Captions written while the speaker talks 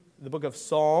the book of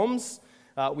Psalms.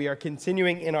 We are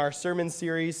continuing in our sermon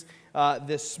series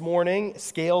this morning,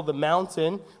 Scale the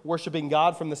Mountain, worshiping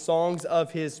God from the songs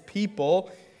of His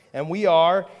people. And we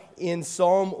are in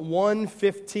Psalm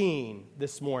 115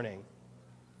 this morning.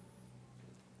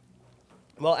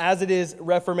 Well, as it is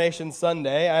Reformation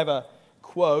Sunday, I have a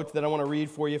quote that I want to read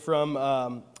for you from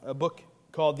a book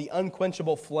called The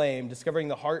Unquenchable Flame, Discovering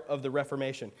the Heart of the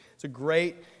Reformation. It's a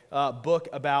great book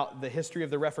about the history of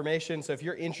the Reformation. So if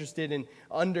you're interested in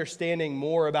understanding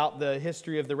more about the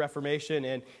history of the Reformation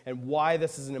and why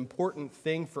this is an important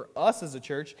thing for us as a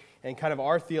church and kind of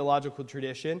our theological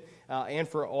tradition and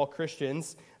for all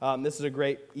Christians, this is a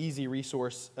great, easy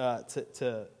resource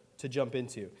to jump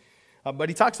into. But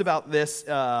he talks about this.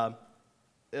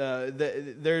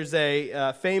 There's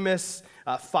a famous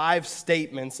 5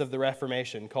 statements of the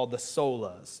Reformation called the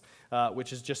solas,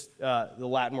 which is just the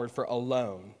Latin word for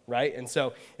alone, right? And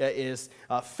so it is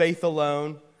faith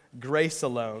alone, grace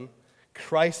alone,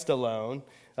 Christ alone,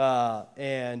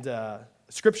 and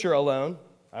Scripture alone.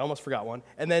 I almost forgot one.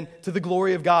 And then to the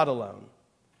glory of God alone.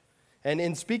 And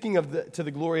in speaking of to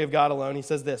the glory of God alone, he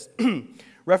says this,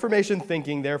 Reformation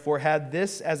thinking, therefore, had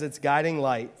this as its guiding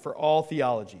light for all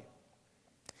theology.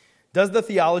 Does the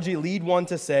theology lead one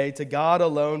to say, to God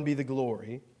alone be the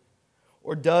glory,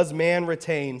 or does man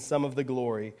retain some of the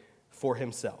glory for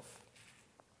himself?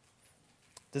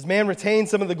 Does man retain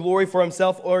some of the glory for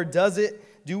himself, or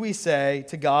do we say,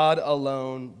 to God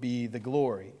alone be the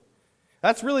glory?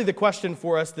 That's really the question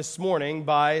for us this morning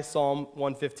by Psalm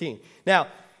 115. Now,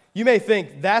 you may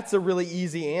think that's a really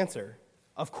easy answer.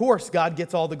 Of course, God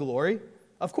gets all the glory.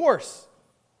 Of course.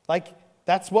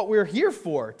 That's what we're here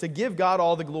for, to give God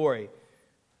all the glory.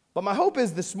 But my hope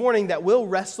is this morning that we'll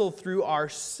wrestle through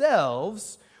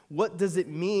ourselves, what does it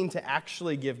mean to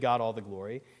actually give God all the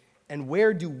glory, and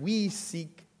where do we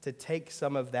seek to take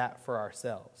some of that for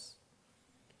ourselves?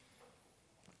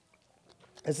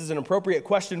 This is an appropriate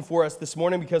question for us this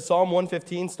morning because Psalm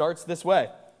 115 starts this way.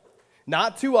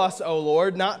 Not to us, O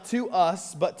Lord, not to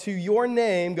us, but to your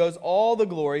name goes all the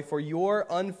glory for your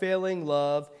unfailing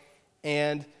love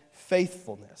and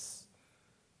faithfulness.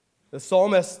 The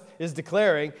psalmist is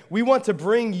declaring, we want to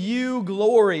bring you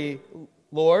glory,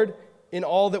 Lord, in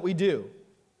all that we do.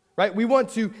 Right? We want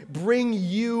to bring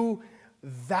you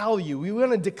value. We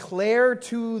want to declare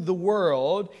to the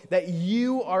world that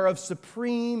you are of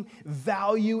supreme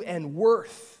value and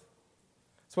worth.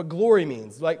 That's what glory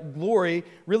means. Glory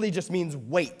really just means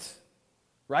weight.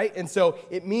 Right? And so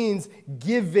it means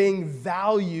giving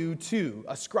value to,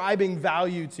 ascribing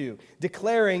value to,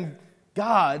 declaring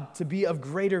God to be of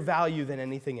greater value than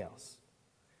anything else.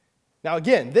 Now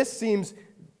again, this seems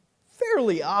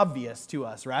fairly obvious to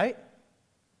us, right?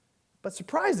 But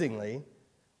surprisingly,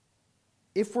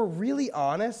 if we're really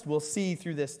honest, we'll see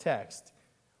through this text,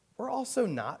 we're also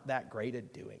not that great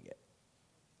at doing it.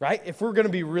 Right? If we're going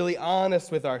to be really honest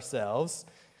with ourselves,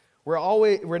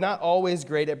 we're not always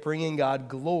great at bringing God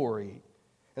glory.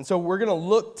 And so we're going to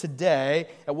look today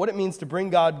at what it means to bring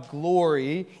God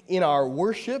glory in our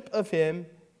worship of Him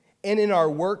and in our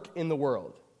work in the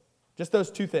world. Just those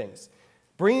two things.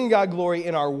 Bringing God glory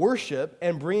in our worship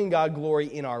and bringing God glory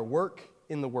in our work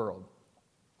in the world.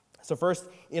 So first,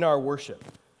 in our worship.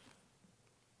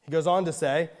 He goes on to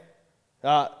say,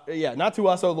 not to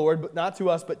us, O Lord, but not to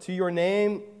us, but to your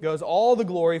name goes all the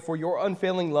glory for your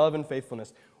unfailing love and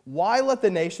faithfulness. Why let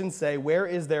the nations say, where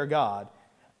is their God?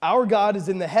 Our God is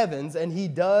in the heavens, and He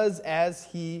does as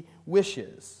He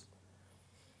wishes.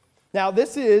 Now,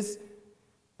 this is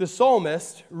the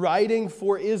psalmist writing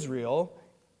for Israel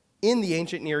in the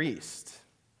ancient Near East.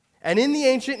 And in the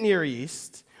ancient Near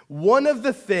East, one of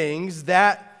the things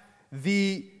that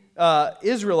the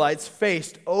Israelites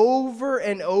faced over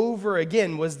and over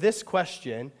again was this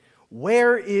question,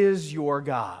 where is your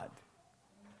God?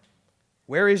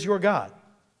 Where is your God?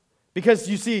 Because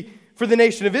you see, for the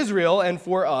nation of Israel and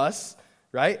for us,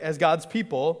 right, as God's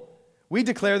people, we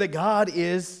declare that God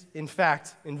is, in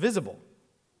fact, invisible.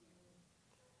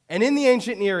 And in the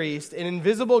ancient Near East, an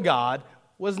invisible God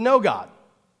was no God.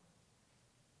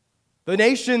 The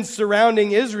nations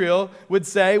surrounding Israel would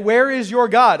say, where is your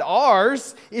God?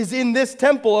 Ours is in this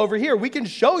temple over here. We can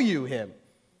show you Him.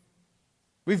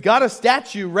 We've got a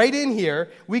statue right in here.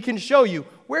 We can show you.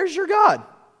 Where's your God?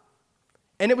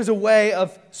 And it was a way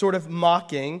of sort of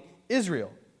mocking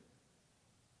Israel.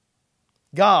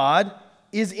 God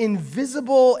is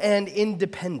invisible and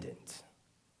independent.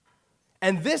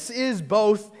 And this is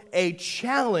both a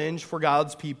challenge for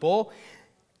God's people,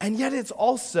 and yet it's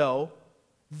also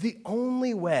the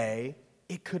only way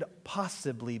it could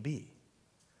possibly be.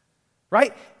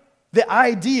 Right? The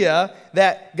idea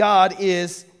that God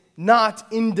is not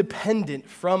independent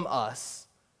from us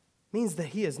means that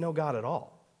he is no God at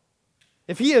all.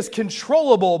 If he is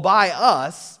controllable by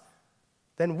us,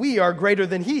 then we are greater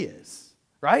than he is,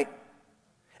 right?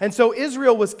 And so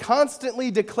Israel was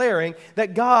constantly declaring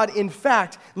that God, in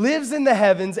fact, lives in the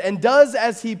heavens and does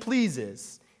as he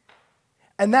pleases.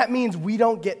 And that means we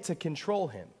don't get to control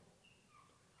him.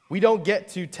 We don't get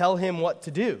to tell him what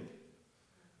to do.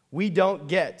 We don't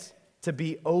get to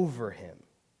be over him.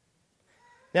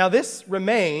 Now, this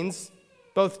remains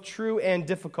both true and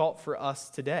difficult for us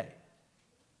today.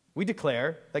 We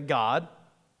declare that God,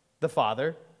 the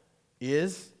Father,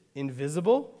 is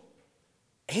invisible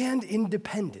and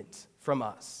independent from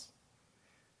us.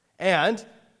 And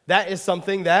that is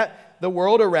something that the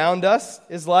world around us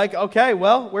is like, okay,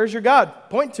 well, where's your God?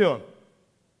 Point to him.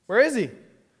 Where is he?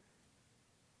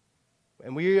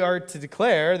 And we are to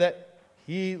declare that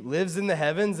he lives in the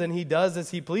heavens and he does as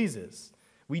he pleases.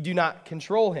 We do not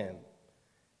control him.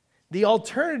 The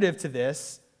alternative to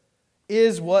this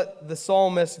is what the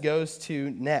psalmist goes to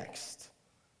next.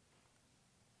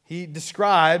 He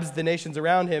describes the nations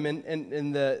around him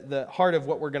in the heart of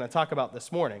what we're going to talk about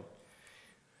this morning.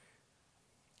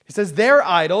 He says, their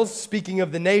idols, speaking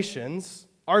of the nations,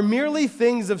 are merely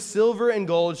things of silver and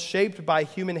gold shaped by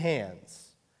human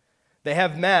hands. They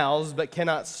have mouths but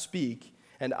cannot speak,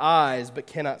 and eyes but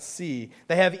cannot see.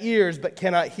 They have ears but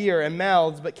cannot hear, and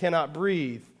mouths but cannot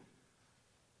breathe.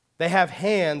 They have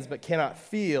hands but cannot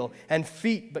feel, and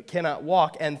feet but cannot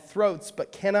walk, and throats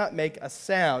but cannot make a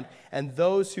sound. And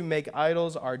those who make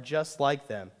idols are just like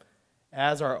them,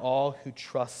 as are all who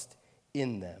trust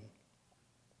in them.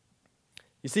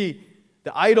 You see,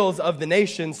 the idols of the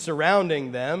nations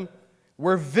surrounding them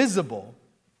were visible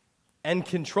and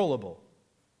controllable,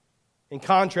 in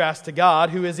contrast to God,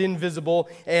 who is invisible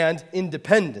and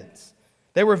independent.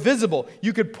 They were visible.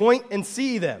 You could point and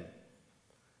see them.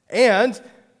 And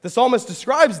the psalmist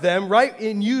describes them, right,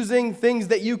 in using things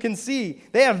that you can see.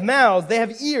 They have mouths, they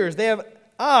have ears, they have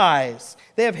eyes,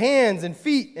 they have hands and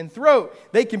feet and throat.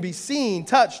 They can be seen,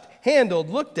 touched, handled,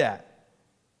 looked at.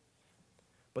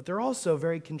 But they're also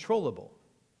very controllable.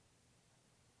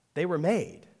 They were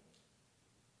made.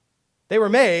 They were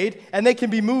made, and they can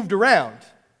be moved around.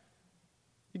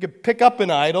 You could pick up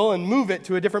an idol and move it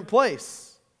to a different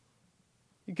place.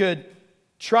 You could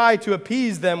try to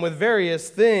appease them with various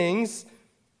things.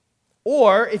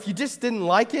 Or if you just didn't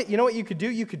like it, you know what you could do?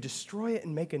 You could destroy it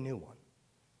and make a new one.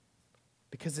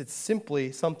 Because it's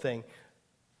simply something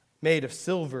made of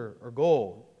silver or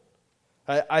gold.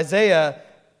 Isaiah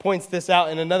points this out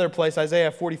in another place,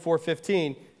 Isaiah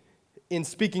 44:15. In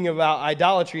speaking about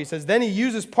idolatry, he says, then he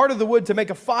uses part of the wood to make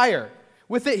a fire.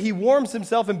 With it he warms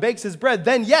himself and bakes his bread.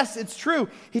 Then, yes, it's true,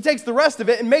 he takes the rest of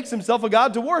it and makes himself a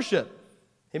god to worship.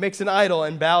 He makes an idol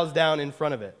and bows down in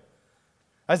front of it.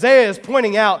 Isaiah is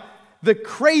pointing out the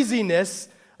craziness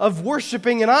of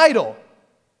worshiping an idol.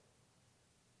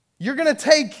 You're going to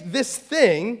take this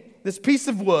thing, this piece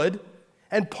of wood,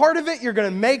 and part of it you're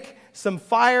going to make some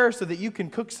fire so that you can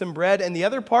cook some bread, and the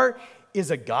other part is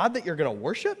a god that you're going to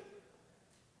worship?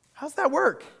 How's that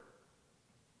work?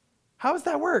 How does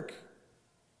that work?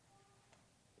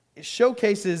 It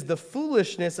showcases the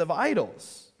foolishness of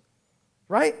idols,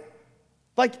 right?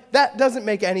 Like, that doesn't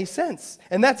make any sense.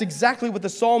 And that's exactly what the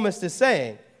psalmist is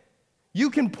saying. You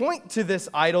can point to this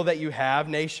idol that you have,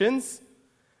 nations,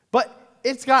 but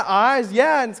it's got eyes,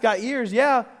 yeah, and it's got ears,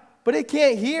 yeah, but it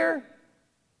can't hear.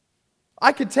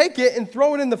 I could take it and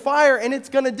throw it in the fire and it's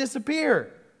going to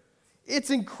disappear. It's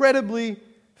incredibly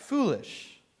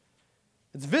foolish.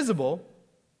 It's visible,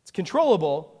 it's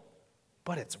controllable,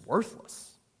 but it's worthless.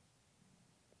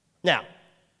 Now,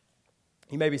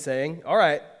 you may be saying, all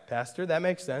right, Pastor, that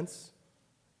makes sense.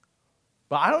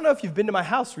 But I don't know if you've been to my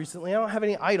house recently. I don't have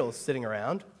any idols sitting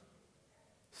around.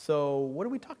 So what are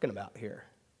we talking about here?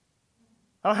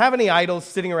 I don't have any idols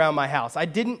sitting around my house. I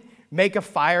didn't make a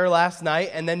fire last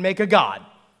night and then make a god.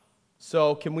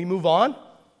 So can we move on?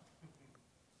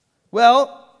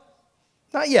 Well,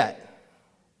 not yet.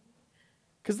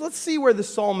 Because let's see where the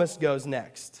psalmist goes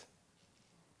next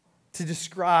to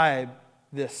describe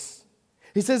this.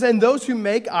 He says, and those who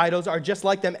make idols are just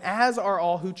like them, as are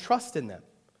all who trust in them.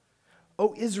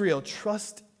 O Israel,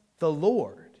 trust the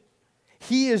Lord.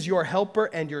 He is your helper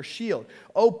and your shield.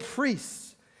 O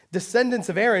priests, descendants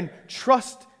of Aaron,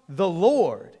 trust the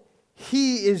Lord.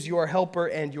 He is your helper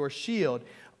and your shield.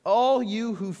 All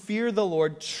you who fear the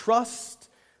Lord, trust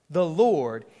the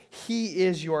Lord. He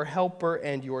is your helper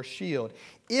and your shield.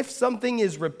 If something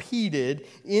is repeated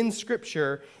in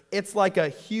Scripture, it's like a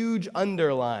huge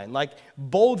underline, like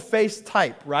bold-faced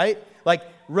type, right? Like,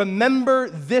 remember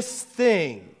this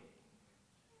thing.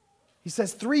 He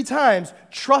says 3 times,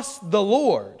 trust the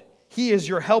Lord. He is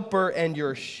your helper and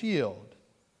your shield.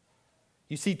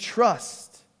 You see,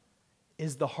 trust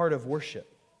is the heart of worship.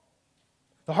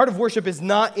 The heart of worship is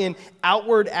not in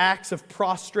outward acts of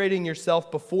prostrating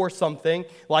yourself before something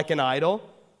like an idol,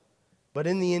 but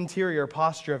in the interior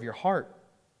posture of your heart.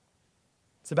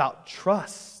 It's about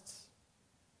trust.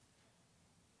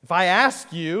 If I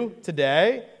ask you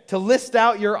today to list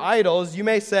out your idols, you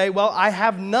may say, well, I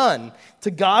have none.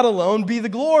 To God alone be the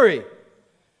glory.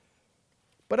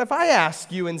 But if I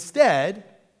ask you instead,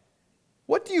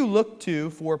 what do you look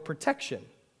to for protection,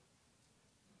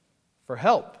 for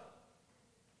help,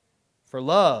 for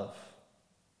love,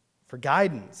 for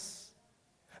guidance,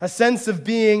 a sense of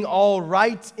being all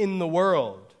right in the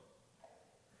world?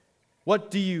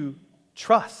 What do you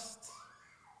trust?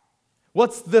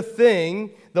 What's the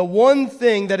thing, the one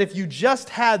thing that if you just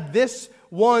had this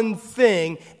one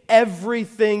thing,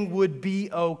 everything would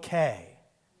be okay?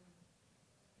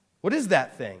 What is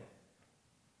that thing?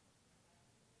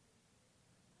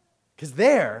 Because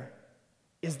there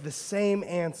is the same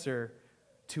answer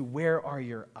to where are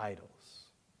your idols.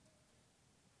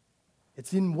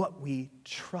 It's in what we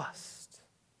trust.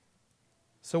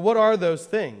 So what are those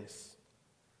things?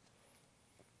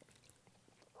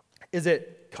 Is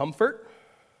it comfort?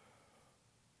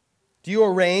 Do you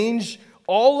arrange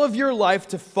all of your life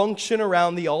to function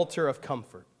around the altar of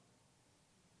comfort?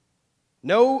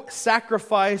 No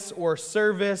sacrifice or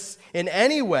service in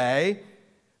any way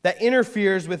that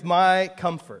interferes with my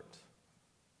comfort.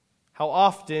 How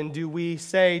often do we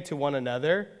say to one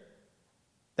another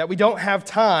that we don't have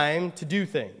time to do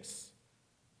things?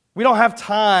 We don't have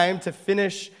time to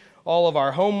finish all of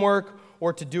our homework,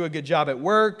 or to do a good job at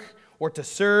work, or to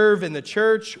serve in the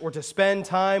church, or to spend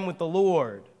time with the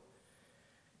Lord.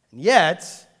 And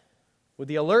yet, with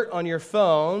the alert on your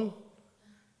phone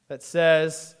that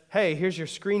says, hey, here's your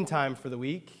screen time for the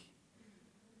week,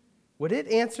 would it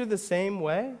answer the same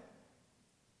way?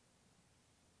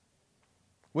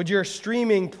 Would your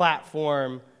streaming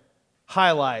platform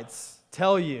highlights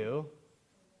tell you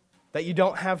that you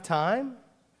don't have time?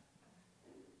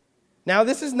 Now,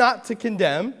 this is not to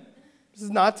condemn.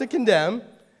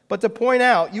 But to point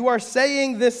out, you are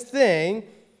saying this thing,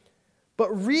 but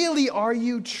really are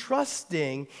you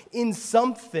trusting in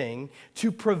something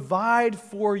to provide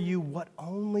for you what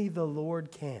only the Lord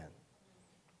can?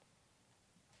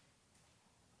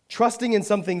 Trusting in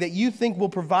something that you think will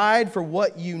provide for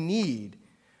what you need.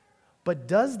 But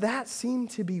does that seem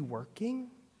to be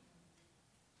working?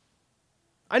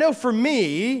 I know for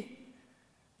me,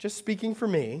 just speaking for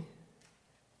me,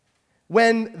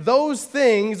 when those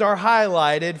things are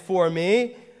highlighted for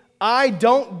me, I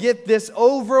don't get this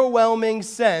overwhelming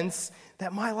sense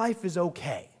that my life is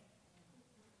okay.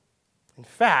 In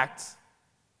fact,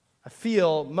 I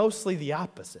feel mostly the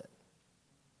opposite.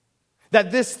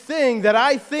 That this thing that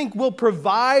I think will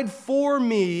provide for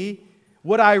me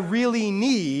what I really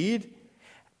need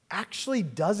actually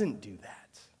doesn't do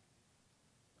that.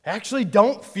 I actually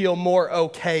don't feel more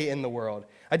okay in the world.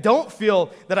 I don't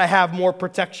feel that I have more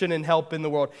protection and help in the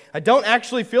world. I don't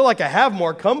actually feel like I have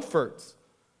more comforts.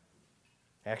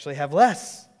 I actually have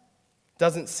less.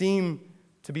 Doesn't seem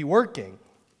to be working.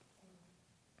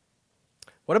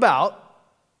 What about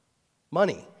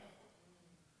money?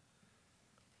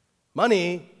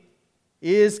 Money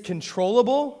is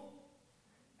controllable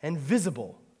and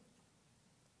visible.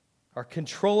 Our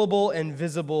controllable and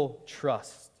visible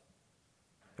trust.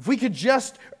 If we could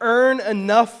just earn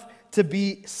enough to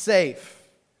be safe.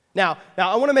 Now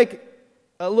I want to make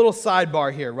a little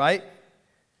sidebar here, right?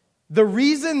 The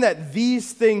reason that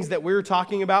these things that we're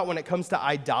talking about when it comes to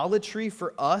idolatry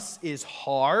for us is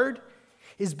hard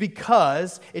is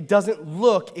because it doesn't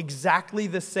look exactly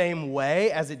the same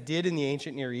way as it did in the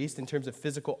ancient Near East in terms of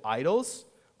physical idols.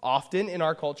 Often in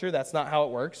our culture, that's not how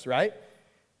it works, right?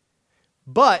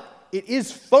 But it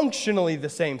is functionally the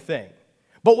same thing.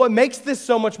 But what makes this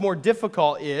so much more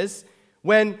difficult is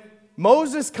when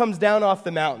Moses comes down off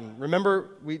the mountain. Remember,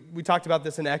 we talked about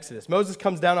this in Exodus. Moses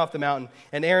comes down off the mountain,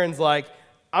 and Aaron's like,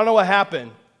 I don't know what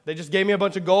happened. They just gave me a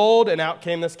bunch of gold, and out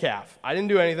came this calf. I didn't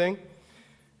do anything.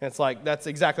 And it's like, that's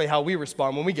exactly how we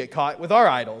respond when we get caught with our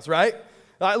idols, right?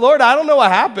 Like, Lord, I don't know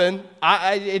what happened.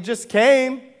 It just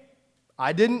came.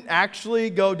 I didn't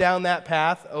actually go down that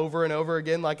path over and over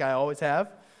again like I always have.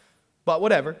 But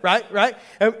whatever, right?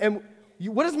 And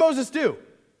what does Moses do?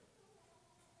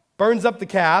 Burns up the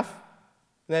calf,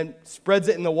 and then spreads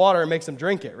it in the water and makes them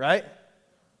drink it, right?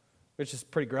 Which is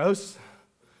pretty gross.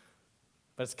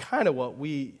 But it's kind of what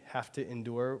we have to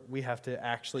endure. We have to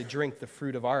actually drink the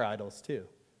fruit of our idols too.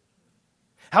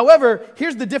 However,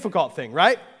 here's the difficult thing,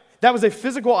 right? That was a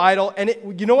physical idol, and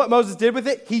you know what Moses did with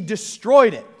it? He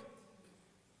destroyed it.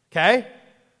 Okay?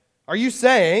 Are you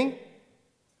saying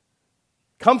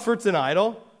comfort's an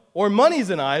idol or money's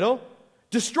an idol?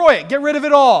 Destroy it. Get rid of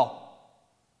it all.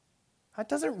 That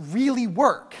doesn't really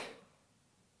work.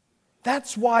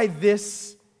 That's why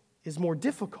this is more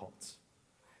difficult.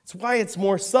 It's why it's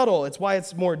more subtle. It's why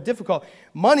it's more difficult.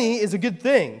 Money is a good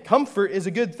thing. Comfort is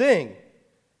a good thing.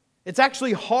 It's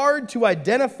actually hard to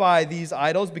identify these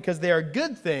idols because they are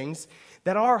good things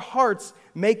that our hearts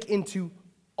make into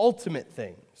ultimate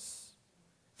things.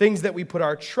 Things that we put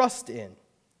our trust in.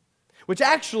 Which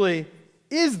actually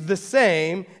is the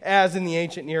same as in the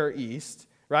ancient Near East,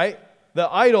 right?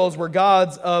 The idols were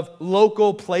gods of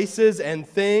local places and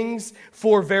things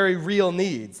for very real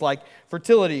needs, like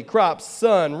fertility, crops,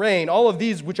 sun, rain, all of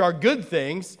these, which are good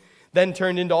things, then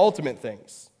turned into ultimate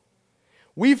things.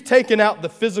 We've taken out the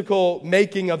physical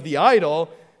making of the idol,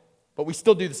 but we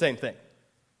still do the same thing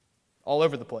all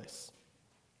over the place.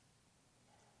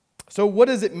 So what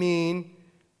does it mean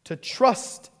to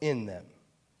trust in them?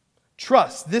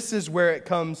 Trust, this is where it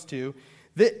comes to.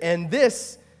 And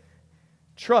this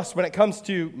trust, when it comes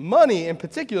to money in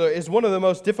particular, is one of the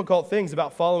most difficult things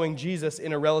about following Jesus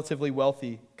in a relatively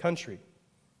wealthy country.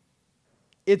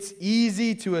 It's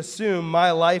easy to assume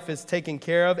my life is taken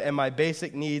care of and my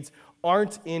basic needs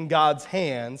aren't in God's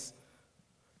hands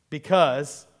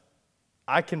because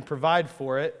I can provide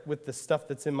for it with the stuff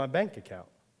that's in my bank account.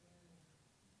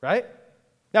 Right?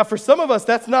 Now, for some of us,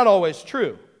 that's not always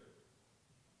true.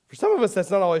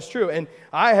 And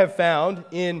I have found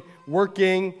in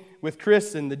working with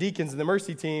Chris and the deacons and the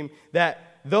mercy team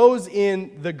that those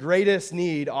in the greatest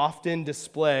need often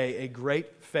display a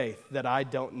great faith that I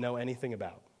don't know anything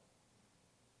about.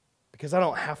 Because I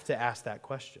don't have to ask that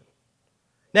question.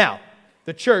 Now,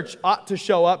 the church ought to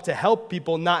show up to help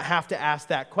people not have to ask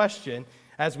that question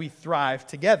as we thrive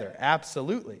together.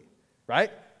 Absolutely.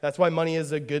 Right? That's why money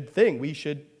is a good thing. We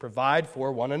should provide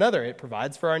for one another. It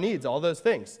provides for our needs, all those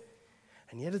things.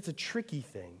 And yet it's a tricky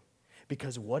thing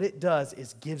because what it does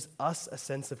is gives us a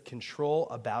sense of control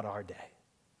about our day.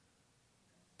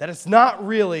 That it's not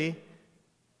really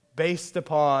based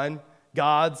upon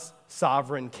God's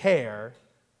sovereign care,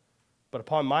 but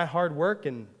upon my hard work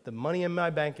and the money in my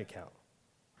bank account.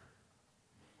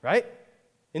 Right?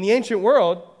 In the ancient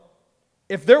world,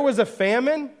 if there was a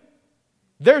famine,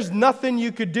 there's nothing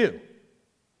you could do.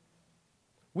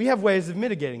 We have ways of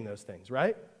mitigating those things,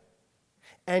 right?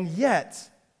 And yet,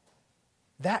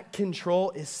 that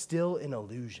control is still an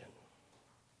illusion.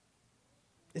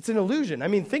 It's an illusion. I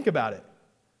mean, think about it.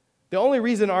 The only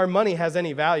reason our money has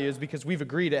any value is because we've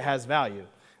agreed it has value.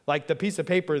 Like the piece of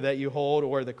paper that you hold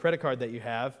or the credit card that you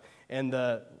have and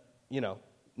the,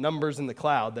 numbers in the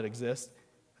cloud that exist.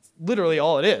 That's literally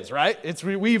all it is, right?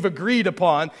 We've agreed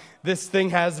upon this thing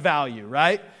has value,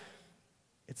 right?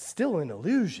 It's still an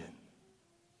illusion.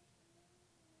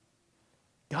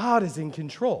 God is in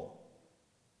control.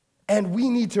 And we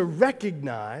need to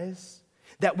recognize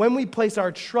that when we place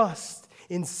our trust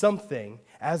in something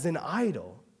as an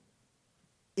idol,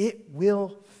 it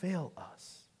will fail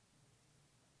us.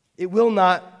 It will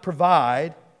not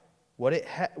provide what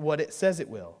it says it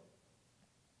will.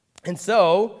 And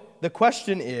so, the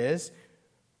question is,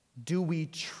 do we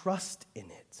trust in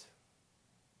it?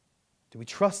 Do we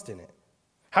trust in it?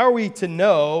 How are we to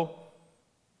know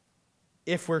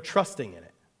if we're trusting in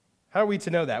it? How are we to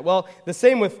know that? Well, the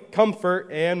same with comfort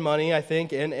and money, I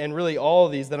think, and really all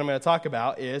of these that I'm going to talk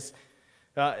about is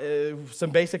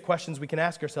some basic questions we can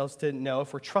ask ourselves to know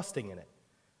if we're trusting in it.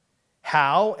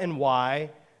 How and why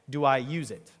do I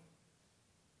use it?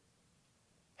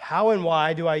 How and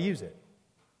why do I use it?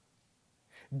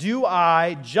 Do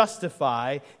I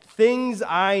justify things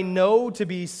I know to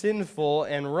be sinful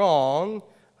and wrong,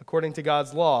 according to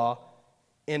God's law,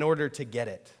 in order to get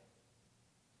it?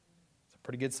 It's a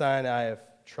pretty good sign I have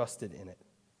trusted in it.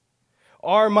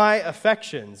 Are my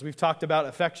affections, we've talked about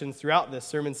affections throughout this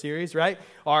sermon series, right?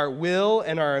 Our will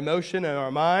and our emotion and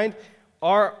our mind,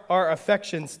 are our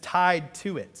affections tied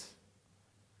to it?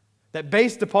 That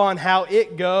based upon how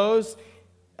it goes,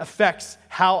 affects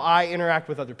how I interact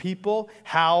with other people,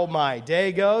 how my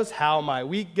day goes, how my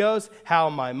week goes, how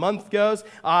my month goes.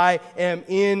 I am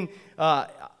in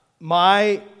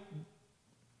my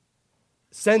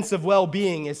sense of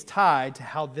well-being is tied to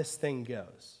how this thing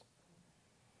goes.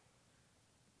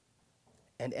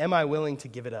 And am I willing to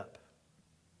give it up?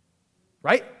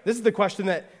 Right? This is the question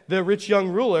that the rich young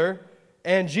ruler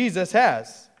and Jesus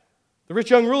has. The rich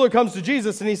young ruler comes to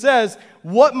Jesus and he says,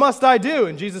 "What must I do?"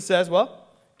 And Jesus says, "Well,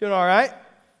 doing all right,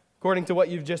 according to what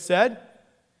you've just said.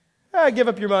 Give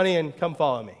up your money and come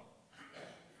follow me."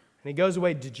 And he goes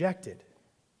away dejected.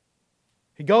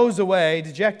 He goes away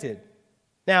dejected.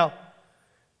 Now,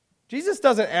 Jesus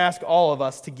doesn't ask all of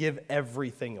us to give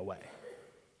everything away.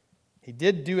 He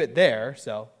did do it there,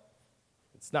 so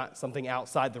it's not something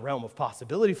outside the realm of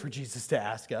possibility for Jesus to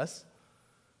ask us.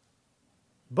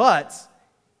 But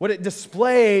what it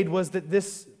displayed was that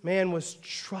this man was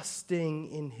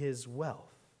trusting in his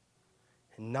wealth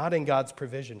and not in God's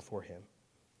provision for him.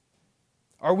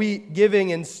 Are we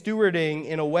giving and stewarding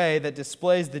in a way that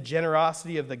displays the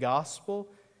generosity of the gospel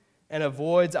and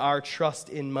avoids our trust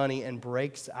in money and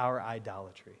breaks our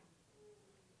idolatry?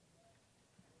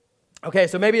 Okay,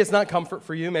 so maybe it's not comfort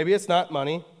for you. Maybe it's not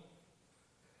money.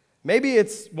 Maybe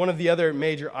it's one of the other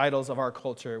major idols of our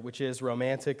culture, which is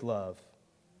romantic love.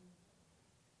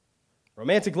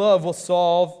 Romantic love will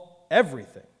solve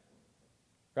everything,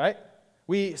 right?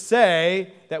 We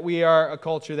say that we are a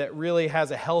culture that really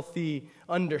has a healthy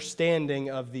understanding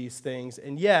of these things,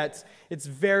 and yet it's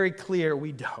very clear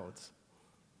we don't.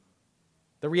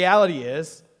 The reality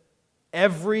is,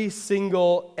 every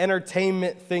single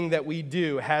entertainment thing that we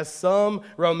do has some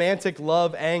romantic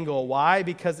love angle. Why?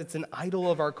 Because it's an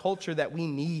idol of our culture that we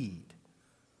need.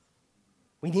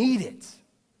 We need it,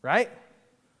 right?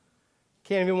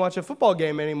 Can't even watch a football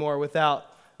game anymore without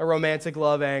a romantic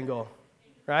love angle,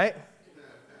 right?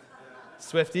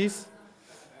 Swifties,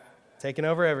 taking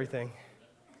over everything,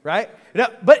 right? No,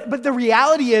 but the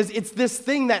reality is, it's this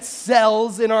thing that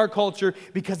sells in our culture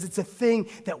because it's a thing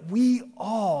that we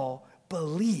all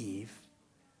believe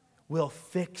will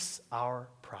fix our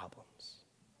problems.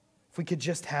 If we could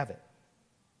just have it.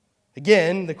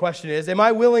 Again, the question is, am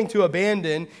I willing to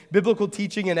abandon biblical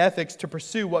teaching and ethics to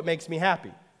pursue what makes me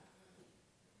happy?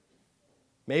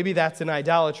 Maybe that's an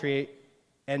idolatry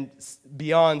and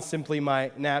beyond simply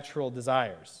my natural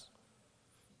desires.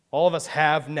 All of us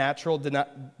have natural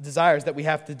desires that we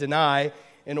have to deny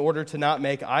in order to not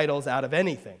make idols out of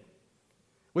anything,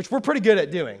 which we're pretty good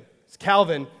at doing. As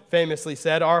Calvin famously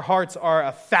said, our hearts are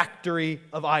a factory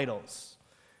of idols,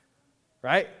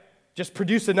 right? Just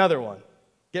produce another one.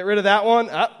 Get rid of that one,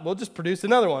 we'll just produce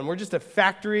another one. We're just a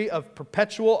factory of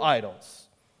perpetual idols.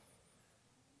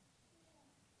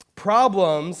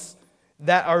 Problems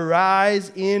that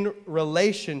arise in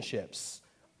relationships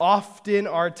often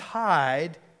are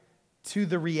tied to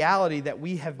the reality that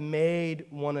we have made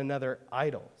one another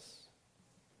idols.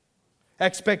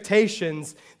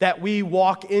 Expectations that we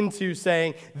walk into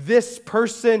saying, this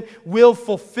person will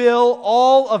fulfill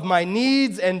all of my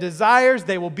needs and desires.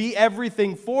 They will be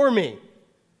everything for me.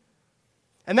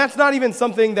 And that's not even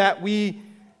something that we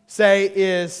say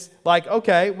is like,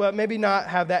 okay, well, maybe not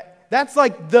have that. That's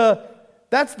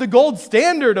the gold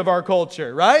standard of our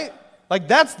culture, right? Like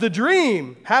that's the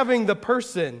dream, having the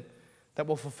person that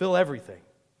will fulfill everything.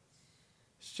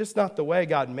 It's just not the way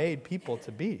God made people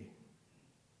to be.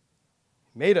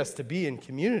 He made us to be in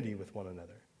community with one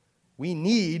another. We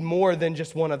need more than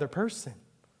just one other person.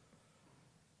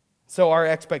 So our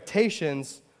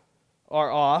expectations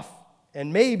are off,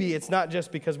 and maybe it's not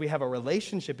just because we have a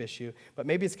relationship issue, but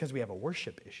maybe it's because we have a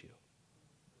worship issue.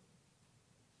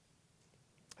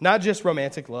 Not just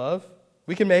romantic love.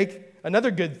 We can make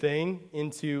another good thing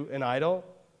into an idol,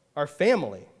 our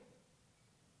family.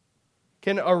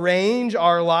 Can arrange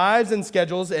our lives and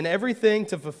schedules and everything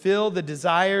to fulfill the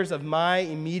desires of my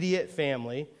immediate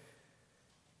family,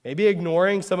 maybe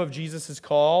ignoring some of Jesus'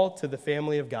 call to the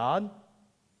family of God,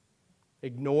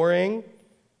 ignoring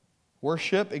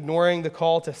worship, ignoring the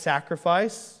call to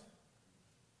sacrifice.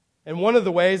 And one of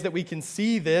the ways that we can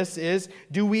see this is,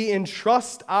 do we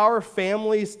entrust our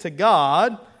families to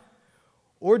God,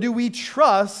 or do we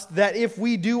trust that if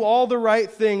we do all the right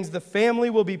things, the family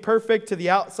will be perfect to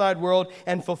the outside world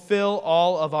and fulfill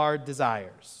all of our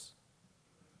desires?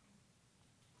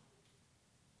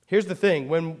 Here's the thing.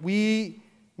 When we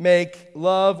make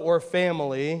love or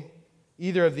family,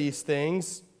 either of these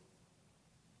things,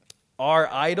 our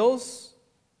idols,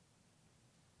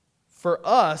 for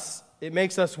us, it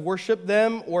makes us worship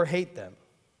them or hate them.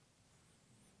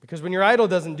 Because when your idol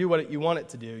doesn't do what you want it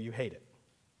to do, you hate it.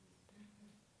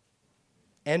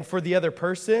 And for the other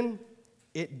person,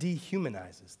 it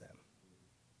dehumanizes them.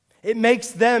 It makes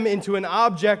them into an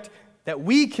object that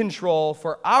we control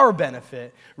for our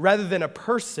benefit rather than a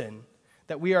person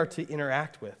that we are to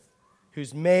interact with,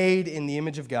 who's made in the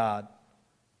image of God.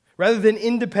 Rather than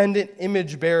independent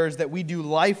image bearers that we do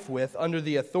life with under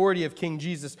the authority of King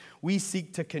Jesus, we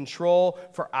seek to control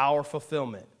for our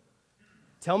fulfillment.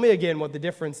 Tell me again what the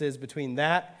difference is between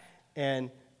that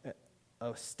and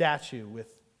a statue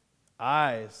with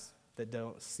eyes that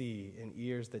don't see and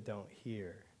ears that don't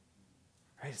hear.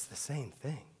 Right? It's the same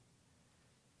thing.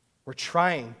 We're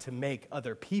trying to make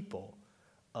other people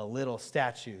a little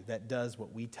statue that does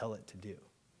what we tell it to do.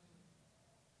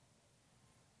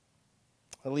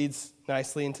 That leads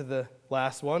nicely into the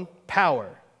last one,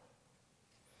 power.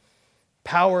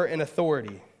 Power and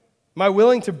authority. Am I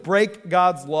willing to break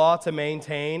God's law to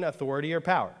maintain authority or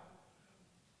power?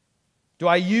 Do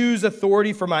I use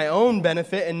authority for my own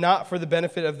benefit and not for the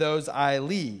benefit of those I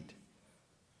lead?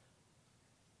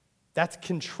 That's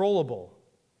controllable.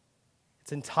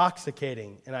 It's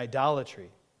intoxicating and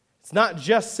idolatry. It's not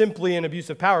just simply an abuse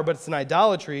of power, but it's an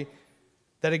idolatry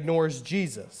that ignores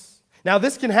Jesus. Now,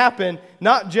 this can happen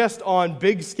not just on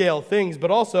big-scale things, but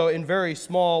also in very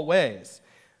small ways.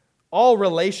 All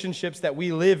relationships that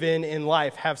we live in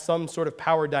life have some sort of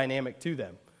power dynamic to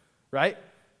them, right?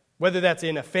 Whether that's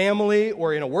in a family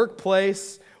or in a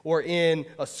workplace or in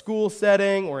a school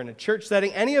setting or in a church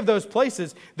setting, any of those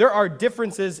places, there are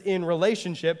differences in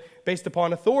relationship based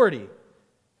upon authority.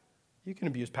 You can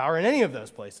abuse power in any of those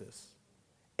places.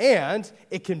 And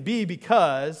it can be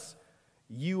because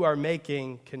you are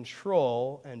making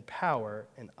control and power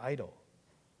an idol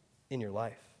in your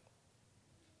life.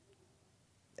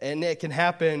 And it can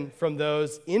happen from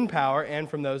those in power and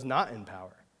from those not in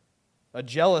power. A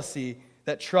jealousy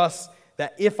that trusts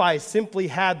that if I simply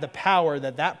had the power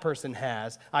that that person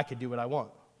has, I could do what I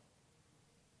want.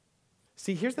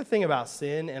 See, here's the thing about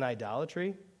sin and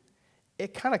idolatry.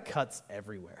 It kind of cuts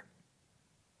everywhere.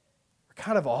 We're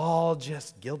kind of all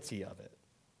just guilty of it.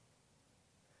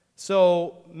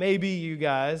 So maybe you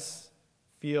guys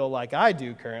feel like I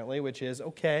do currently, which is,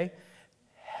 okay,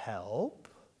 help,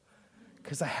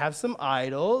 because I have some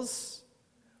idols.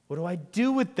 What do I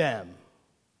do with them?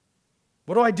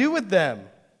 What do I do with them?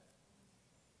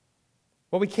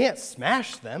 Well, we can't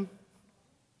smash them,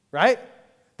 right?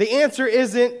 The answer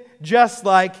isn't just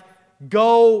like,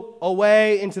 go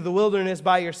away into the wilderness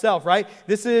by yourself, right?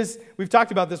 We've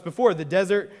talked about this before. The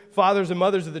desert fathers and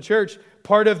mothers of the church,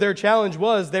 part of their challenge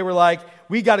was they were like,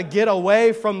 we got to get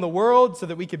away from the world so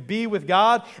that we could be with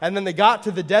God. And then they got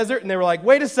to the desert and they were like,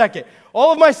 wait a second,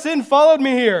 all of my sin followed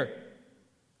me here.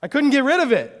 I couldn't get rid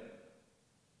of it.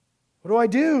 What do I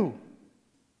do?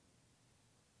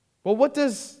 Well, what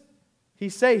does he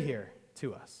say here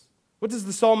to us? What does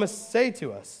the psalmist say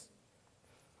to us?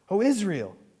 Oh,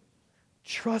 Israel,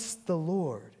 trust the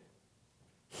Lord.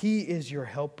 He is your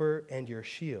helper and your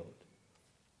shield.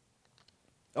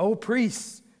 Oh,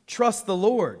 priests, trust the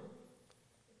Lord.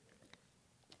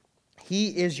 He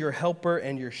is your helper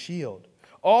and your shield.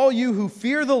 All you who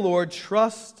fear the Lord,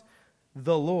 trust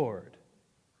the Lord.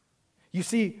 You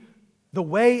see, the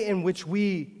way in which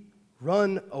we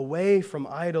run away from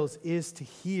idols is to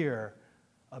hear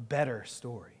a better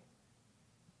story.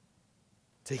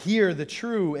 To hear the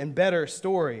true and better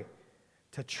story.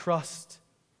 To trust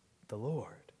the Lord.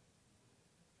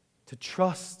 To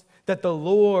trust that the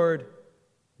Lord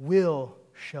will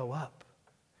show up.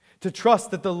 To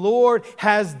trust that the Lord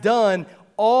has done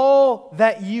all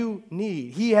that you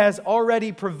need. He has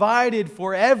already provided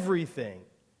for everything.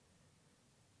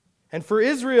 And for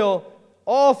Israel,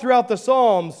 all throughout the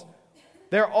Psalms,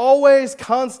 they're always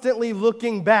constantly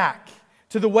looking back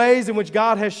to the ways in which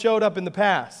God has showed up in the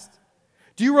past.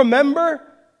 Do you remember?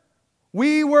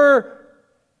 We were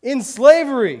in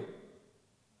slavery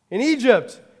in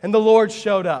Egypt, and the Lord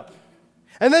showed up.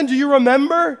 And then do you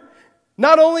remember?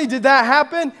 Not only did that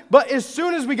happen, but as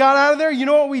soon as we got out of there, you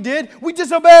know what we did? We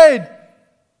disobeyed.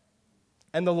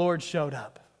 And the Lord showed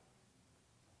up.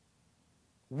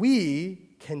 We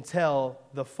can tell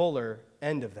the fuller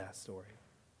end of that story.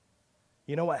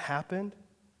 You know what happened?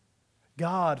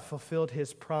 God fulfilled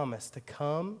his promise to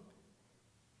come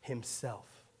himself.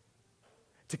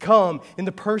 To come in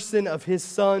the person of his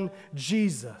Son,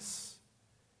 Jesus.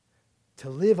 To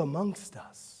live amongst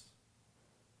us.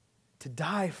 To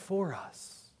die for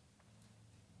us.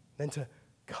 Then to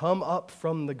come up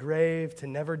from the grave to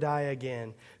never die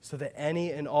again, so that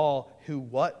any and all who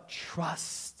what?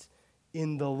 Trust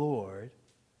in the Lord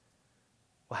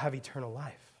will have eternal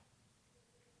life.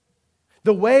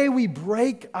 The way we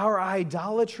break our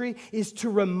idolatry is to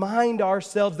remind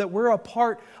ourselves that we're a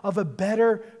part of a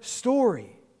better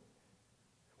story.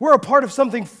 We're a part of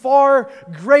something far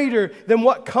greater than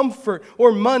what comfort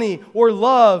or money or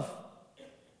love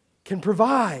can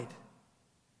provide.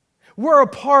 We're a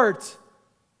part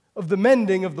of the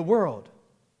mending of the world.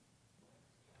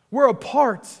 We're a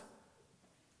part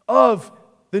of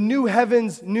the new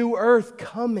heavens, new earth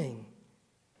coming,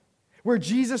 where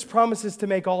Jesus promises to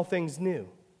make all things new.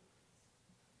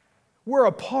 We're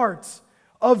a part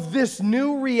of this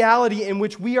new reality in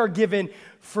which we are given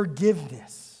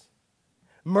forgiveness,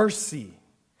 mercy,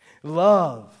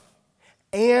 love,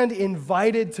 and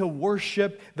invited to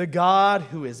worship the God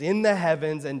who is in the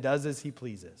heavens and does as he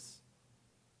pleases.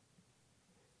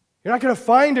 You're not going to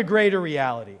find a greater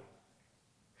reality.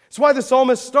 That's why the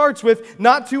psalmist starts with,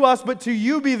 not to us, but to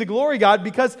you be the glory, God,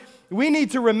 because we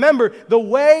need to remember the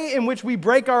way in which we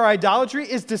break our idolatry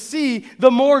is to see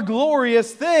the more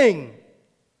glorious thing.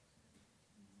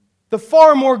 The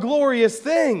far more glorious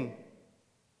thing.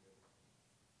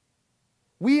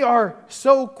 We are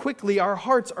so quickly, our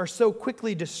hearts are so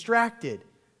quickly distracted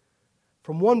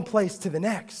from one place to the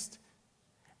next.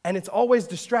 And it's always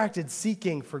distracted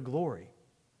seeking for glory.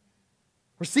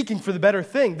 We're seeking for the better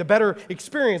thing, the better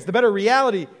experience, the better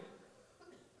reality.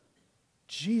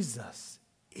 Jesus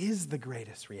is the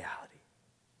greatest reality.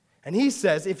 And he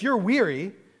says, if you're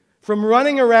weary from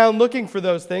running around looking for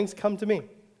those things, come to me.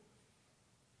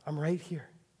 I'm right here.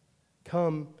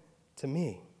 Come to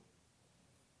me.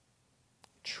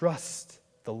 Trust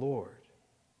the Lord.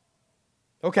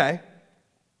 Okay.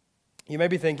 You may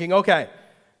be thinking, okay,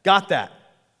 got that.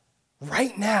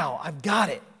 Right now, I've got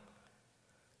it.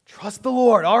 Trust the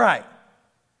Lord. All right.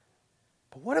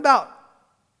 But what about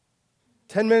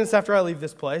 10 minutes after I leave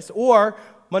this place, or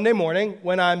Monday morning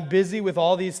when I'm busy with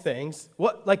all these things?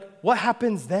 What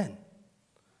happens then?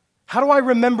 How do I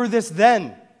remember this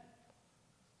then?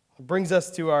 It brings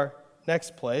us to our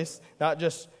next place, not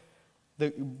just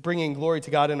bringing glory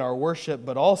to God in our worship,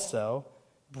 but also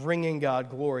bringing God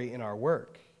glory in our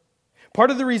work.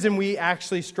 Part of the reason we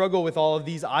actually struggle with all of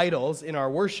these idols in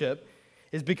our worship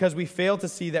is because we fail to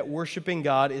see that worshiping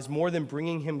God is more than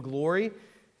bringing him glory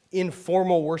in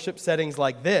formal worship settings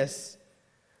like this,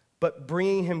 but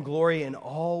bringing him glory in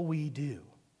all we do,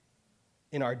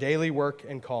 in our daily work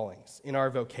and callings, in our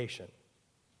vocation.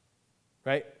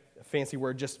 Right? A fancy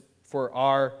word just for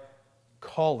our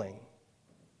calling,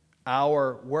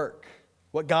 our work,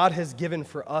 what God has given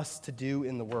for us to do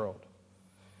in the world.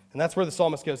 And that's where the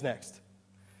psalmist goes next.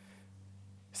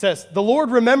 It says, the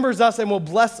Lord remembers us and will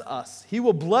bless us. He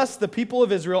will bless the people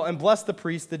of Israel and bless the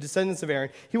priests, the descendants of Aaron.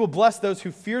 He will bless those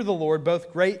who fear the Lord,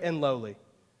 both great and lowly.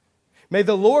 May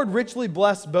the Lord richly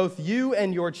bless both you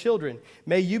and your children.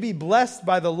 May you be blessed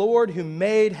by the Lord who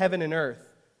made heaven and earth.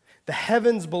 The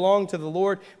heavens belong to the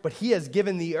Lord, but he has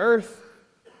given the earth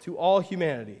to all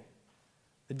humanity.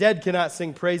 The dead cannot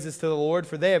sing praises to the Lord,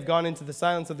 for they have gone into the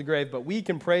silence of the grave, but we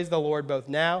can praise the Lord both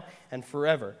now and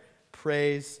forever.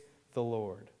 Praise the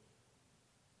Lord.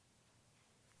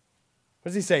 What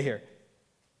does he say here?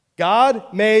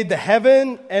 God made the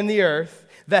heaven and the earth.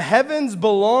 The heavens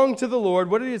belong to the Lord.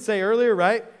 What did he say earlier,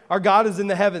 right? Our God is in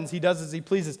the heavens. He does as he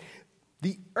pleases.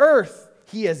 The earth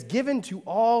he has given to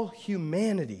all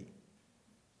humanity.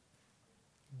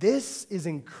 This is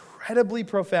incredibly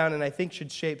profound and I think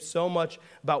should shape so much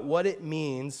about what it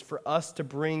means for us to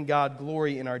bring God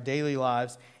glory in our daily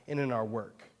lives and in our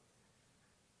work.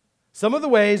 Some of the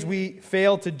ways we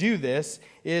fail to do this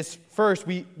is, first,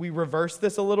 we reverse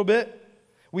this a little bit.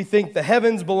 We think the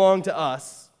heavens belong to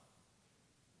us.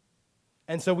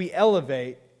 And so we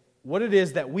elevate what it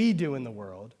is that we do in the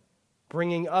world,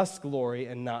 bringing us glory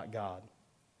and not God.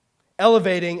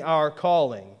 Elevating our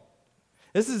calling.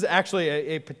 This is actually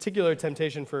a particular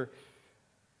temptation for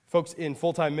folks in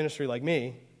full-time ministry like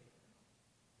me.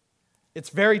 It's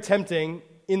very tempting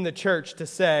in the church to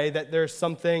say that there's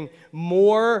something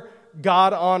more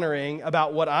God-honoring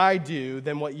about what I do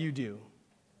than what you do.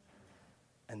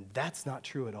 And that's not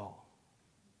true at all.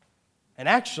 And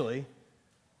actually,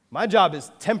 my job is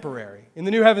temporary. In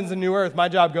the new heavens and new earth, my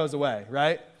job goes away,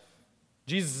 right?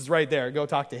 Jesus is right there. Go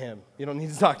talk to him. You don't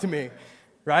need to talk to me,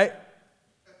 right?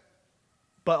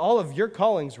 But all of your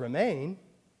callings remain.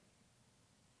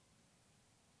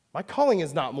 My calling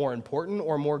is not more important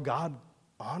or more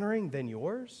God-honoring than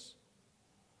yours.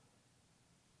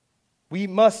 We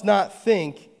must not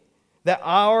think that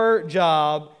our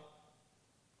job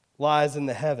lies in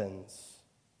the heavens.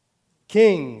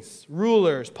 Kings,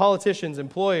 rulers, politicians,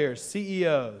 employers,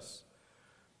 CEOs,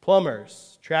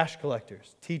 plumbers, trash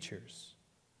collectors, teachers,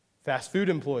 fast food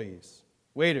employees,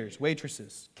 waiters,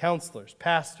 waitresses, counselors,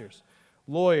 pastors,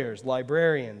 lawyers,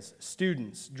 librarians,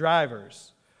 students,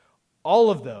 drivers, all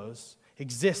of those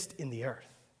exist in the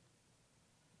earth,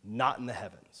 not in the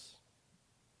heavens.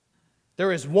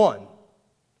 There is one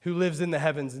who lives in the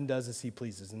heavens and does as he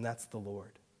pleases, and that's the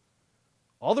Lord.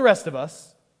 All the rest of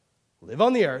us live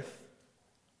on the earth,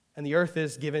 and the earth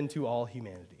is given to all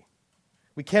humanity.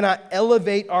 We cannot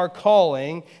elevate our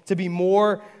calling to be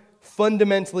more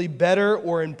fundamentally better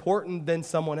or important than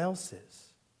someone else's.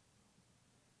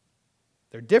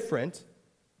 They're different,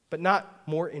 but not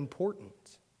more important.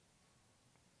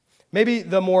 Maybe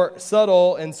the more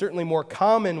subtle and certainly more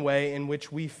common way in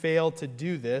which we fail to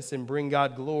do this and bring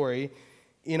God glory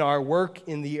in our work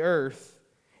in the earth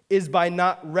is by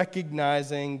not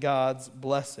recognizing God's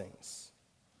blessings.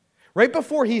 Right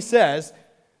before he says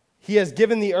he has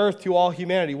given the earth to all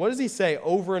humanity, what does he say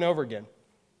over and over again?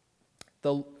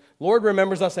 The Lord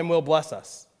remembers us and will bless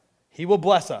us. He will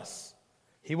bless us.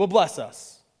 He will bless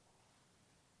us.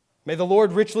 May the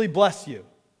Lord richly bless you.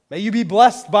 May you be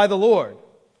blessed by the Lord.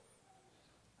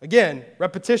 Again,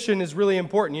 repetition is really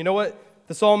important. You know what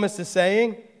the psalmist is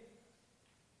saying?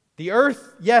 The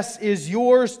earth, yes, is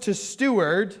yours to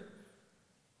steward,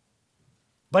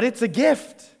 but it's a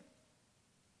gift.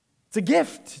 It's a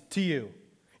gift to you.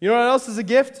 You know what else is a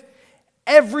gift?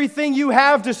 Everything you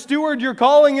have to steward your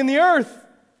calling in the earth.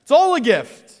 It's all a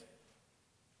gift.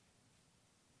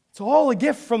 It's all a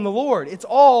gift from the Lord. It's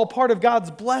all part of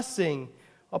God's blessing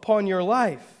upon your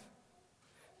life.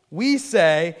 We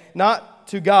say, not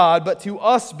to God, but to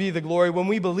us be the glory when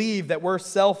we believe that we're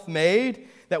self-made,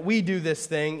 that we do this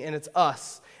thing, and it's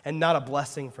us, and not a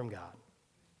blessing from God.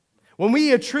 When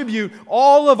we attribute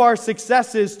all of our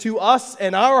successes to us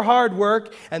and our hard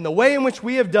work and the way in which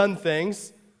we have done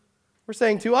things, we're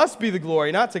saying to us be the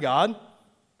glory, not to God.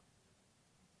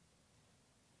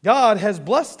 God has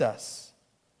blessed us.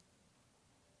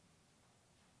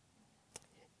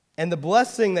 And the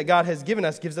blessing that God has given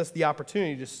us gives us the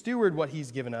opportunity to steward what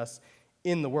He's given us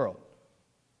in the world.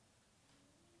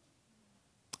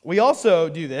 We also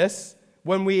do this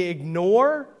when we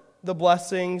ignore the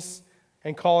blessings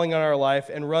and calling on our life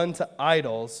and run to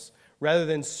idols rather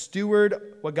than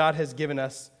steward what God has given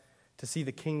us to see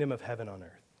the kingdom of heaven on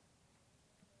earth.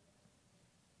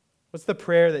 What's the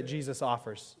prayer that Jesus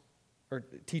offers or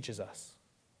teaches us?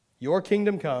 Your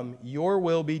kingdom come, your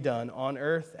will be done on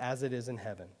earth as it is in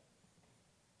heaven.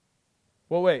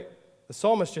 Well, wait. The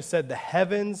psalmist just said the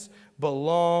heavens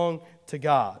belong to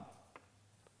God.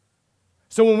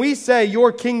 So when we say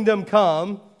your kingdom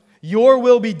come, your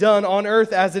will be done on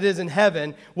earth as it is in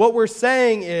heaven, what we're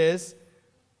saying is,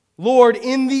 Lord,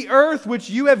 in the earth which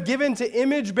you have given to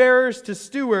image bearers to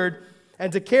steward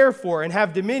and to care for and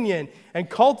have dominion and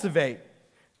cultivate,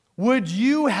 would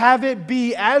you have it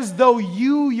be as though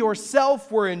you yourself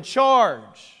were in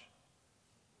charge?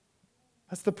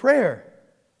 That's the prayer.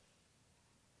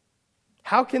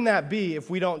 How can that be if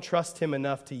we don't trust Him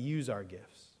enough to use our gifts?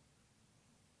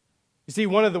 You see,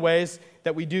 one of the ways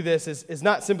that we do this is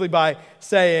not simply by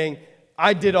saying,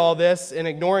 I did all this and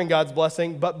ignoring God's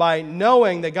blessing, but by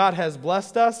knowing that God has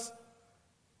blessed us,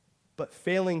 but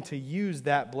failing to use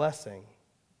that blessing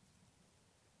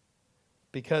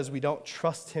because we don't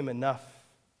trust Him enough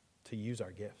to use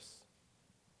our gifts.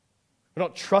 We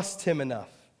don't trust Him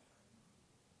enough.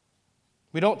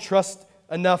 We don't trust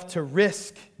enough to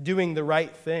risk doing the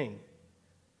right thing,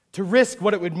 to risk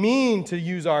what it would mean to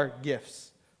use our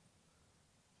gifts.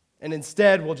 And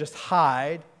instead, we'll just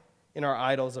hide in our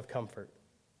idols of comfort.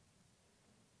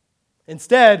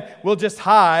 Instead, we'll just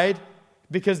hide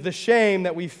because the shame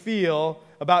that we feel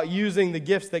about using the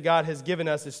gifts that God has given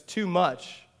us is too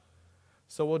much.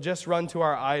 So we'll just run to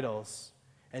our idols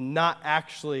and not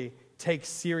actually take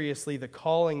seriously the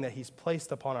calling that He's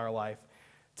placed upon our life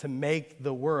to make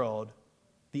the world,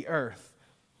 the earth,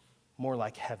 more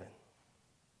like heaven.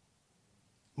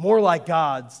 More like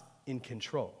God's in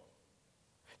control.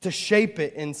 To shape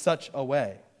it in such a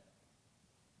way.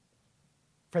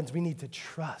 Friends, we need to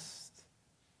trust.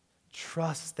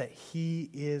 Trust that He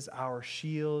is our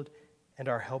shield and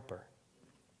our helper.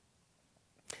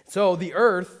 So the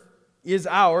earth is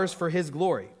ours for His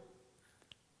glory.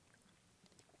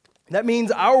 That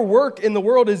means our work in the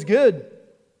world is good.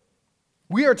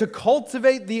 We are to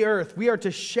cultivate the earth. We are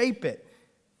to shape it.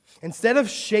 Instead of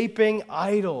shaping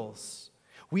idols,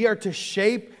 we are to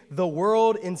shape the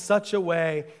world in such a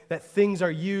way that things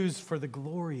are used for the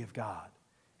glory of God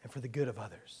and for the good of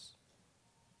others.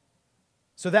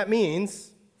 So that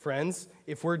means, friends,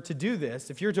 if we're to do this,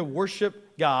 if you're to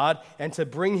worship God and to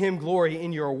bring Him glory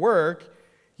in your work,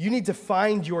 you need to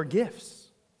find your gifts.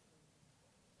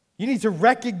 You need to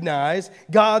recognize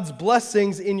God's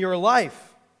blessings in your life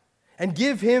and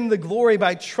give Him the glory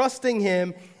by trusting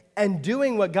Him and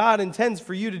doing what God intends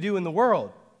for you to do in the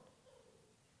world.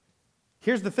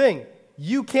 Here's the thing.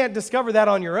 You can't discover that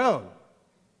on your own.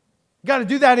 You got to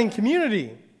do that in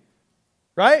community,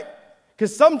 right?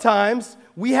 Because sometimes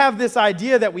we have this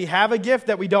idea that we have a gift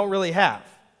that we don't really have,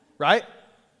 right?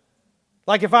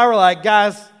 Like if I were like,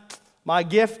 guys, my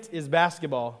gift is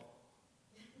basketball.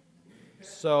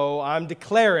 So I'm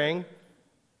declaring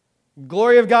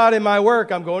glory of God in my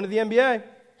work. I'm going to the NBA.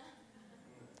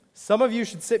 Some of you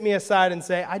should sit me aside and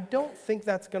say, I don't think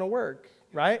that's going to work,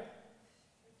 right?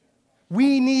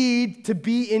 We need to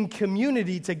be in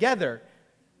community together.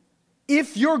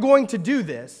 If you're going to do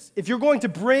this, if you're going to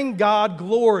bring God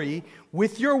glory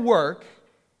with your work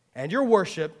and your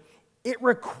worship, it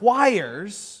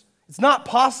requires, it's not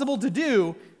possible to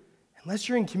do unless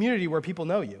you're in community where people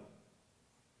know you.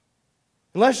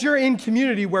 Unless you're in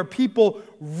community where people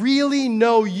really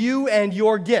know you and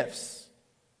your gifts.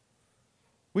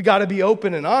 We got to be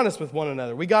open and honest with one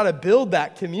another. We got to build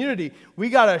that community. We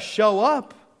got to show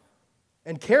up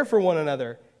and care for one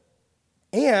another.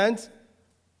 And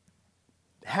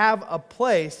have a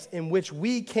place in which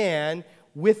we can,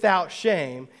 without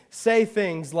shame, say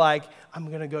things like, I'm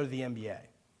going to go to the NBA.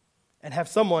 And have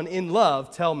someone in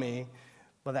love tell me,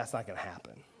 well, that's not going to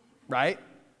happen. Right?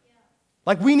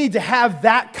 Like, we need to have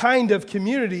that kind of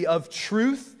community of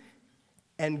truth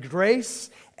and grace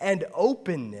and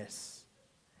openness.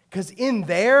 Because in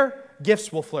there,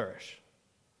 gifts will flourish.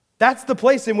 That's the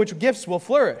place in which gifts will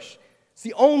flourish. It's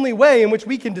the only way in which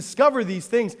we can discover these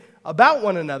things about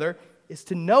one another is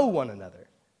to know one another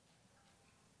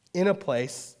in a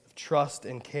place of trust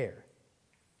and care.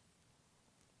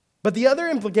 But the other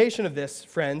implication of this,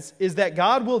 friends, is that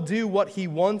God will do what he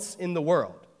wants in the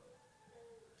world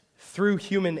through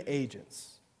human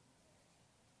agents.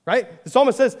 Right? The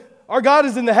psalmist says, our God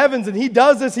is in the heavens and he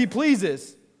does as he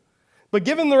pleases. But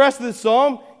given the rest of the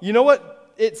psalm, you know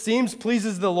what it seems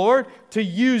pleases the Lord? To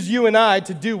use you and I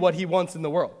to do what he wants in the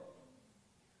world.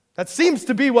 That seems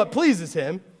to be what pleases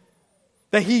him.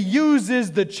 That he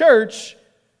uses the church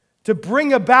to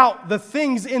bring about the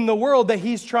things in the world that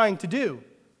he's trying to do.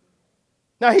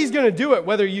 Now, he's going to do it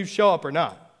whether you show up or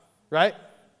not, right?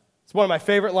 It's one of my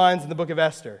favorite lines in the book of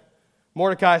Esther.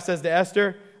 Mordecai says to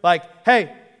Esther, like,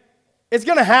 hey, it's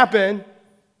going to happen.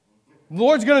 The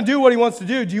Lord's going to do what he wants to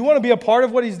do. Do you want to be a part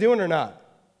of what he's doing or not?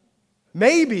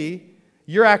 Maybe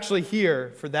you're actually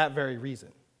here for that very reason.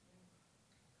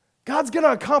 God's going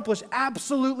to accomplish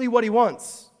absolutely what he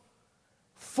wants.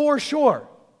 For sure.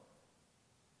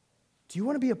 Do you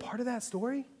want to be a part of that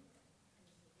story?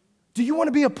 Do you want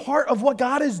to be a part of what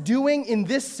God is doing in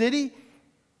this city,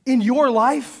 in your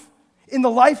life, in the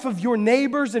life of your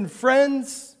neighbors and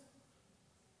friends?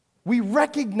 We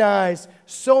recognize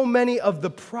so many of the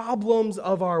problems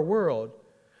of our world,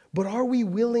 but are we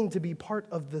willing to be part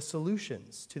of the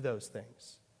solutions to those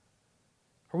things?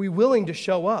 Are we willing to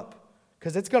show up?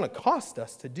 Because it's going to cost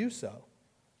us to do so.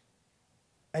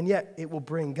 And yet it will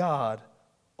bring God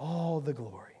all the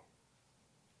glory.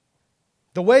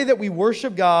 The way that we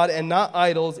worship God and not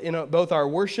idols in both our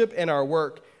worship and our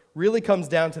work really comes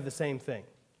down to the same thing.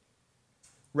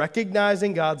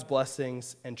 Recognizing God's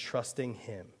blessings and trusting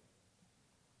him.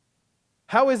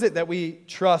 How is it that we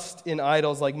trust in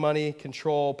idols like money,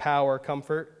 control, power,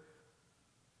 comfort?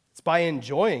 It's by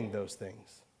enjoying those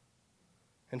things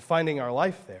and finding our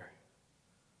life there.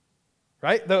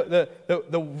 Right?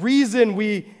 The reason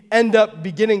we end up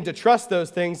beginning to trust those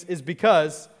things is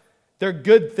because they're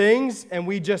good things and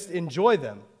we just enjoy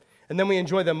them. And then we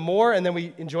enjoy them more, and then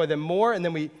we enjoy them more, and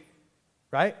then we,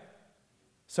 right?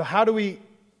 So how do we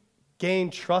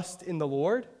gain trust in the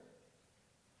Lord?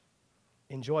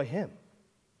 Enjoy him.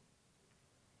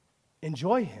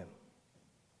 Enjoy him.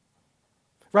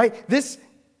 Right? This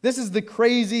is the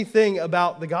crazy thing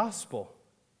about the gospel.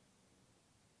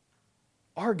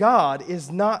 Our God is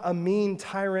not a mean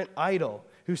tyrant idol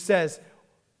who says,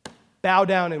 bow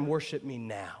down and worship me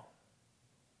now.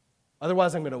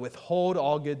 Otherwise, I'm going to withhold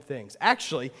all good things.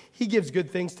 Actually, he gives good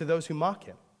things to those who mock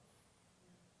him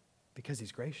because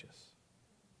he's gracious.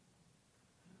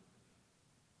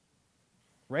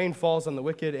 Rain falls on the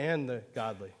wicked and the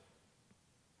godly,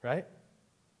 right?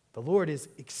 The Lord is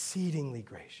exceedingly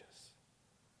gracious.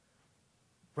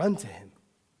 Run to him.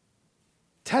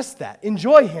 Test that.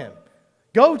 Enjoy him.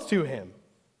 Go to him.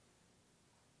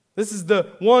 This is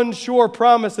the one sure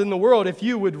promise in the world. If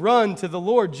you would run to the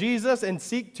Lord Jesus and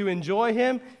seek to enjoy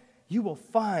him, you will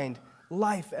find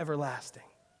life everlasting.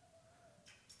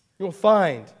 You will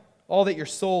find all that your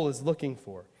soul is looking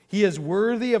for. He is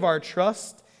worthy of our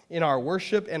trust in our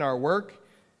worship and our work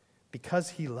because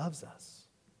he loves us.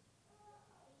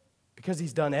 Because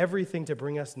he's done everything to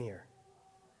bring us near.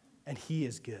 And he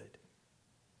is good.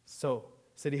 So,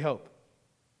 City Hope,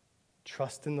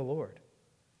 trust in the Lord,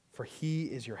 for he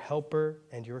is your helper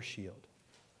and your shield.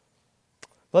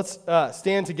 Let's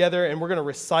stand together, and we're going to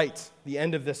recite the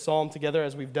end of this psalm together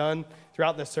as we've done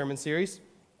throughout this sermon series.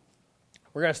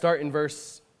 We're going to start in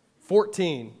verse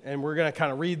 14, and we're going to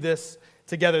kind of read this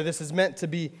together. This is meant to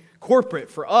be corporate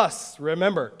for us,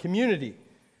 remember, community,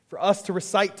 for us to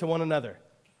recite to one another.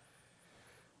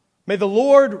 May the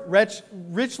Lord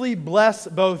richly bless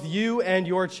both you and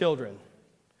your children.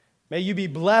 May you be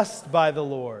blessed by the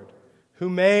Lord, who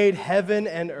made heaven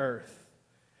and earth.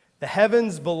 The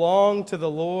heavens belong to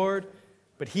the Lord,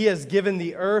 but he has given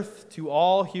the earth to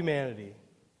all humanity.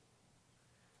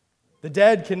 The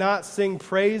dead cannot sing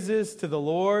praises to the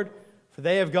Lord, for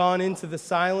they have gone into the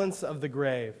silence of the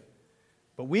grave.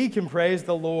 But we can praise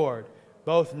the Lord,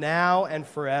 both now and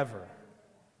forever.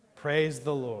 Praise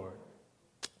the Lord.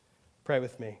 Pray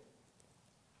with me.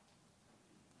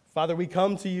 Father, we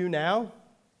come to you now,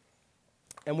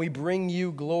 and we bring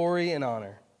you glory and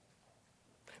honor.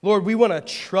 Lord, we want to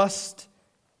trust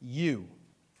you.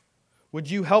 Would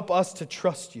you help us to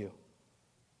trust you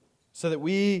so that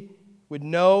we would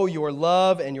know your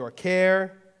love and your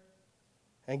care,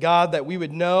 and God, that we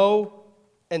would know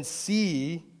and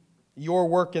see your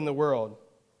work in the world.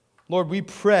 Lord, we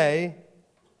pray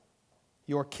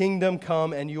your kingdom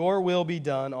come and your will be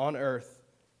done on earth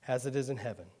as it is in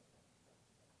heaven.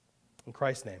 In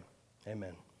Christ's name,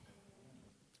 amen.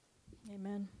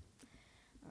 Amen.